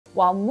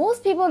While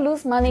most people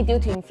lose money due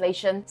to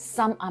inflation,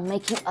 some are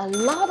making a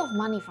lot of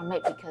money from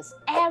it because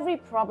every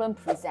problem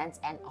presents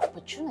an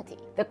opportunity.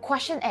 The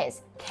question is,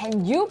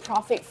 can you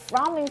profit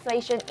from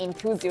inflation in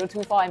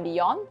 2024 and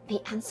beyond? The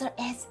answer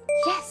is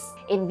yes.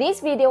 In this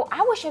video,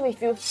 I will share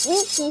with you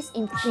 3 keys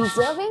in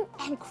preserving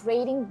and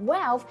creating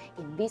wealth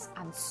in this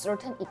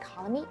uncertain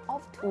economy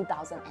of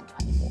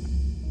 2024.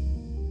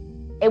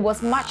 It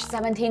was March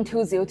 17,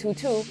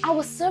 2022. I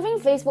was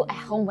surfing Facebook at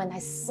home when I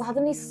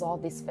suddenly saw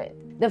this feed.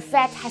 The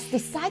Fed has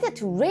decided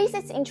to raise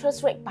its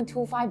interest rate by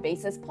 25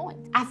 basis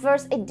points. At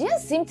first, it didn't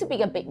seem to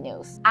be a big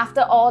news.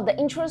 After all, the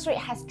interest rate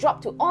has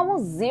dropped to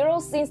almost zero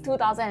since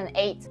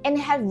 2008 and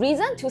it had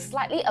risen to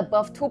slightly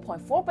above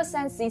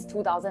 2.4% since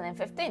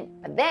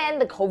 2015. But then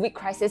the COVID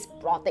crisis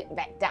brought it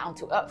back down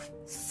to earth.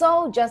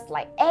 So just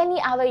like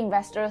any other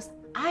investors,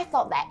 I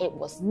thought that it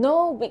was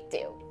no big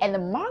deal, and the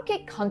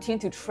market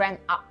continued to trend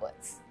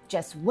upwards.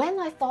 Just when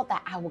I thought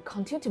that I would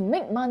continue to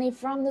make money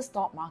from the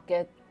stock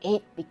market,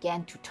 it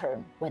began to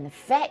turn when the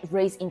Fed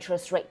raised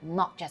interest rate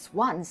not just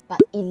once, but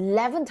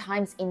 11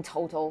 times in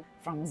total,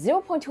 from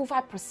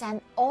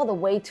 0.25% all the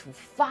way to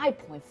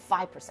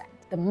 5.5%.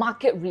 The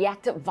market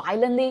reacted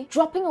violently,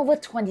 dropping over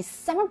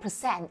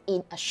 27%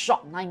 in a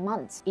short 9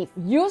 months. If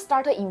you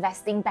started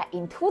investing back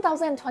in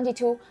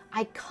 2022,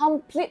 I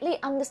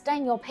completely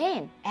understand your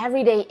pain.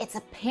 Every day, it's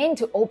a pain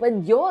to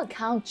open your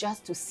account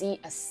just to see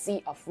a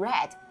sea of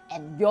red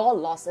and your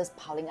losses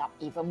piling up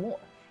even more.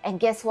 And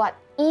guess what?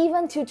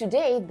 Even to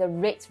today, the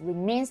rates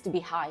remains to be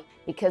high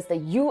because the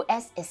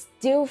US is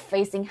still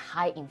facing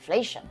high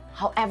inflation.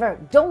 However,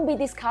 don't be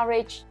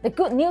discouraged. The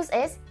good news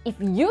is, if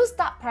you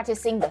start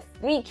practicing the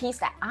 3 keys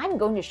that I'm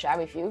going to share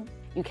with you,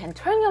 you can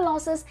turn your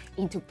losses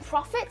into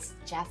profits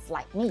just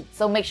like me.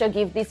 So make sure to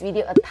give this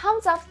video a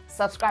thumbs up,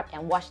 subscribe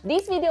and watch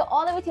this video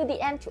all the way to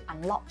the end to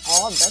unlock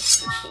all the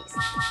 3 keys.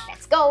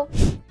 Let's go!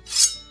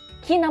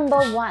 Key number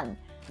 1.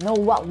 Know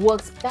what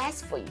works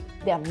best for you.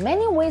 There are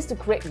many ways to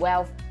create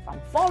wealth, from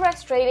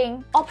forex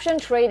trading, option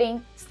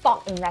trading,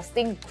 stock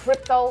investing,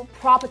 crypto,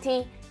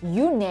 property,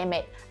 you name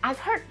it. I've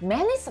heard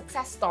many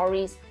success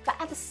stories, but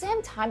at the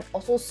same time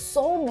also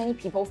so many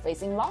people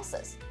facing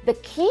losses. The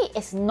key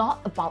is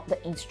not about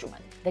the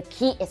instrument. The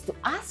key is to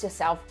ask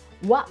yourself,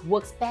 what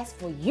works best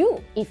for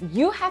you? If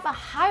you have a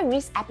high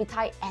risk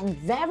appetite and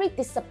very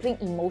disciplined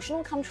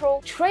emotional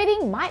control,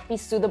 trading might be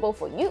suitable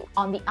for you.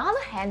 On the other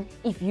hand,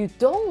 if you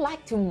don't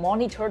like to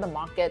monitor the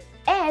market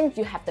and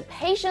you have the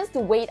patience to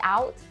wait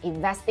out,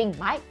 investing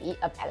might be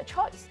a better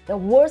choice. The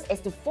worst is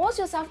to force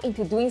yourself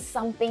into doing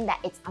something that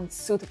is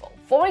unsuitable.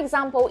 For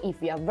example,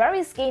 if you are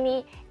very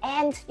skinny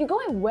and you go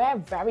and wear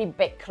very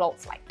big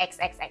clothes like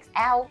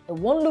XXXL, it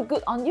won't look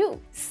good on you.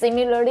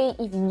 Similarly,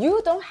 if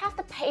you don't have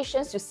the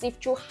patience to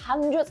sift through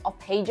hundreds of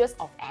pages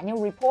of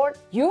annual report,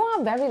 you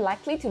are very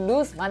likely to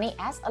lose money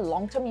as a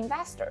long-term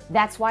investor.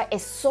 That's why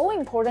it's so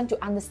important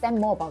to understand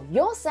more about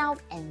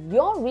yourself and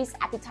your risk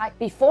appetite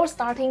before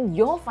starting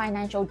your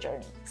financial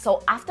journey.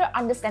 So after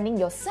understanding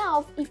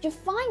yourself, if you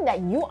find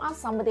that you are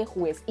somebody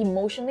who is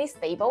emotionally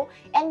stable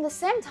and at the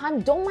same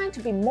time don't mind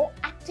to be more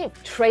active,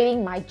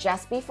 trading might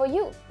just be for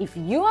you. If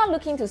you are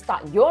looking to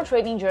start your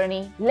trading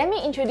journey, let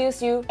me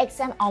introduce you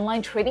XM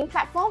online trading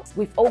platforms.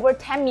 With over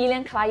 10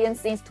 million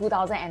clients since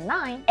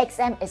 2009,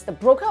 XM is the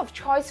broker of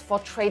choice for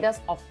traders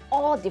of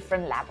all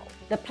different levels.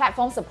 The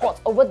platform supports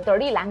over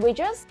 30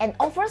 languages and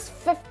offers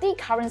 50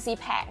 currency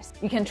pairs.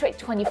 You can trade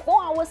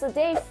 24 hours a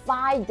day,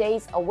 5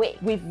 days a week,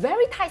 with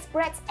very tight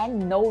spreads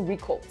and no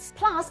recourse.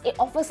 Plus, it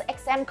offers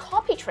XM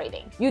copy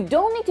trading. You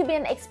don't need to be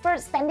an expert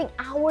spending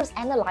hours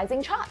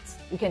analyzing charts.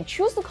 You can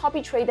choose to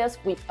copy traders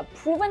with a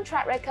proven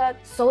track record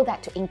so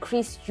that to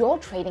increase your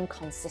trading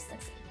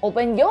consistency.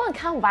 Open your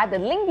account via the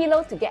link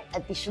below to get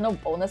additional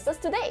bonuses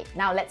today.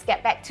 Now let's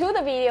get back to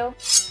the video.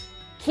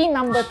 Key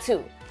number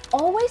 2.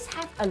 Always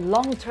have a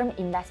long-term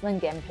investment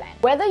game plan.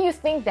 Whether you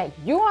think that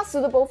you are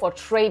suitable for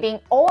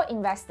trading or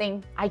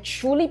investing, I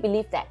truly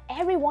believe that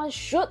everyone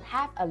should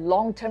have a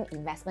long-term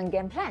investment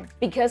game plan.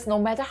 Because no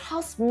matter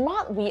how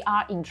smart we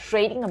are in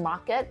trading the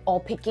market or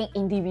picking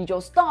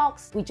individual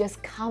stocks, we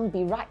just can't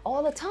be right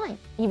all the time.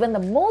 Even the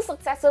most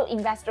successful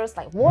investors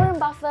like Warren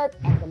Buffett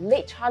and the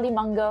late Charlie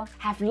Munger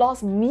have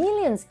lost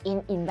millions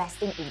in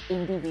investing in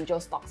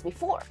individual stocks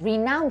before.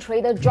 Renowned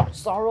trader George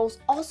Soros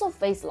also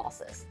faced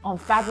losses. On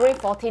February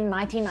 14,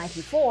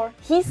 1994,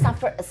 he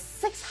suffered a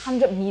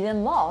 600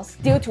 million loss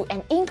due to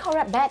an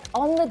incorrect bet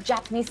on the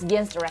Japanese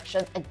yen's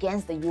direction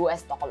against the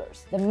US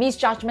dollars. The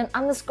misjudgment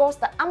underscores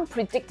the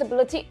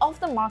unpredictability of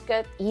the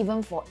market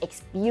even for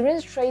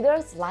experienced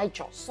traders like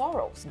George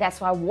Soros.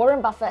 That's why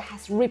Warren Buffett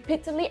has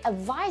repeatedly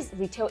advised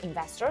retail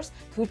investors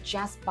to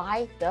just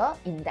buy the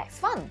index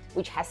fund,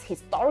 which has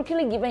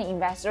historically given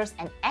investors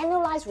an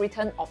annualized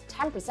return of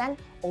 10%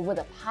 over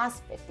the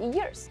past 50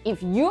 years.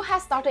 If you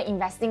have started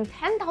investing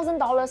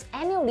 $10,000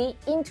 annually profoundly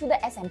into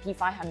the S&P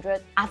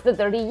 500, after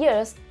 30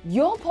 years,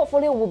 your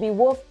portfolio will be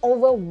worth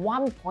over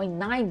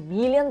 $1.9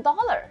 million.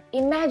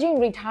 Imagine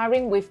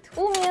retiring with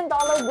 $2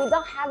 million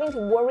without having to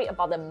worry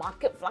about the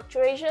market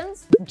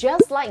fluctuations,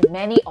 just like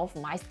many of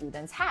my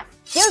students have.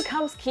 Here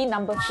comes key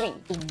number 3,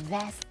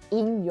 invest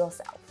in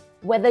yourself.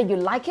 Whether you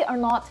like it or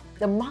not,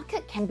 the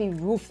market can be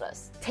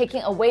ruthless,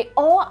 taking away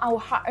all our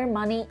hard-earned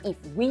money if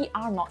we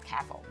are not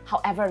careful.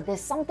 However,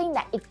 there's something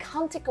that it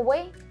can't take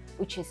away,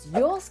 which is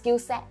your skill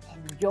set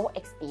and your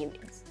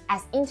experience.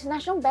 As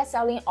international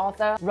best-selling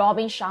author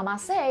Robin Sharma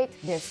said,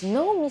 there's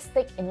no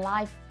mistake in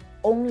life,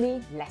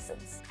 only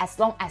lessons. As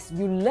long as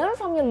you learn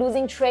from your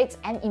losing trades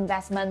and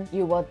investment,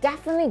 you will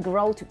definitely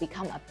grow to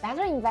become a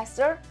better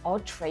investor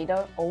or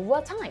trader over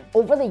time.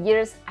 Over the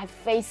years, I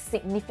faced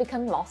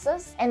significant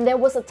losses, and there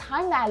was a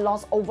time that I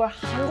lost over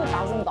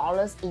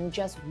 $100,000 in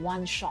just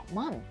one short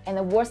month. And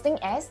the worst thing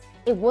is,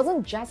 it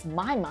wasn't just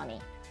my money.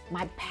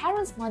 My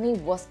parents' money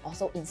was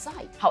also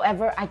inside.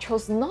 However, I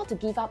chose not to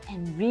give up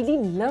and really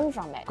learn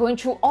from it, going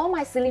through all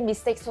my silly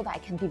mistakes so that I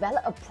can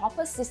develop a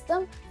proper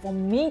system for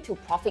me to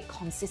profit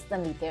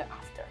consistently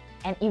thereafter.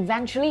 And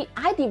eventually,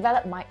 I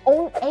developed my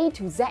own A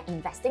to Z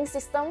investing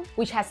system,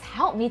 which has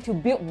helped me to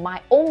build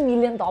my own $1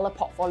 million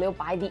portfolio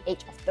by the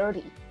age of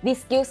 30. This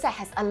skill set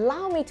has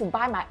allowed me to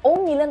buy my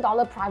own $1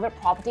 million private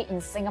property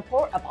in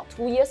Singapore about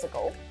 2 years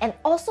ago, and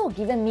also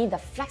given me the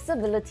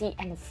flexibility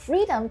and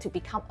freedom to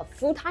become a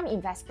full-time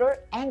investor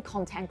and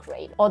content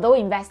creator. Although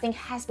investing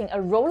has been a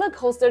roller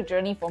coaster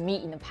journey for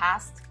me in the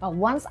past, but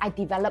once I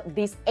developed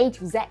this A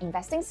to Z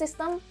investing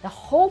system, the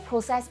whole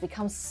process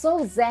becomes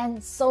so zen,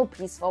 so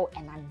peaceful,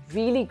 and I'm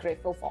really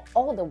grateful for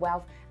all the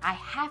wealth I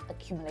have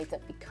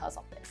accumulated because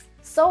of this.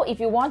 So if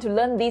you want to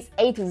learn this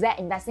A to Z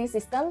investing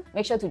system,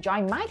 make sure to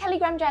join my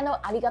Telegram channel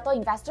Arigato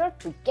Investor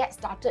to get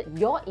started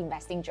your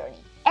investing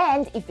journey.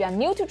 And if you are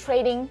new to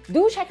trading,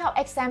 do check out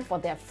XM for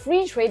their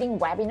free trading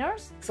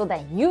webinars so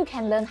that you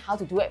can learn how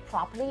to do it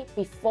properly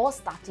before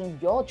starting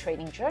your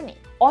trading journey.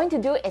 All you need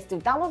to do is to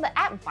download the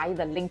app via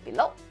the link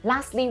below.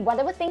 Lastly,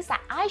 whatever things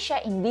that I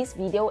share in this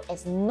video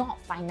is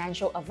not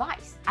financial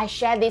advice. I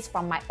share this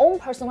from my own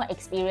personal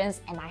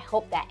experience, and I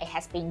hope that it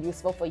has been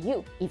useful for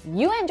you. If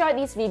you enjoyed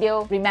this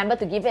video, remember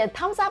to give it a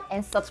thumbs up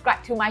and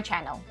subscribe to my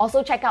channel.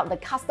 Also check out the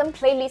custom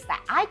playlist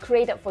that I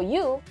created for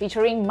you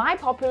featuring my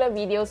popular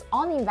videos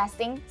on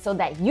investing so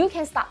that you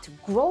can start to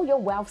grow your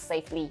wealth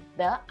safely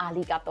the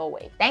Arigato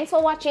way. Thanks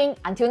for watching.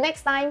 Until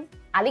next time,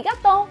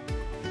 Arigato!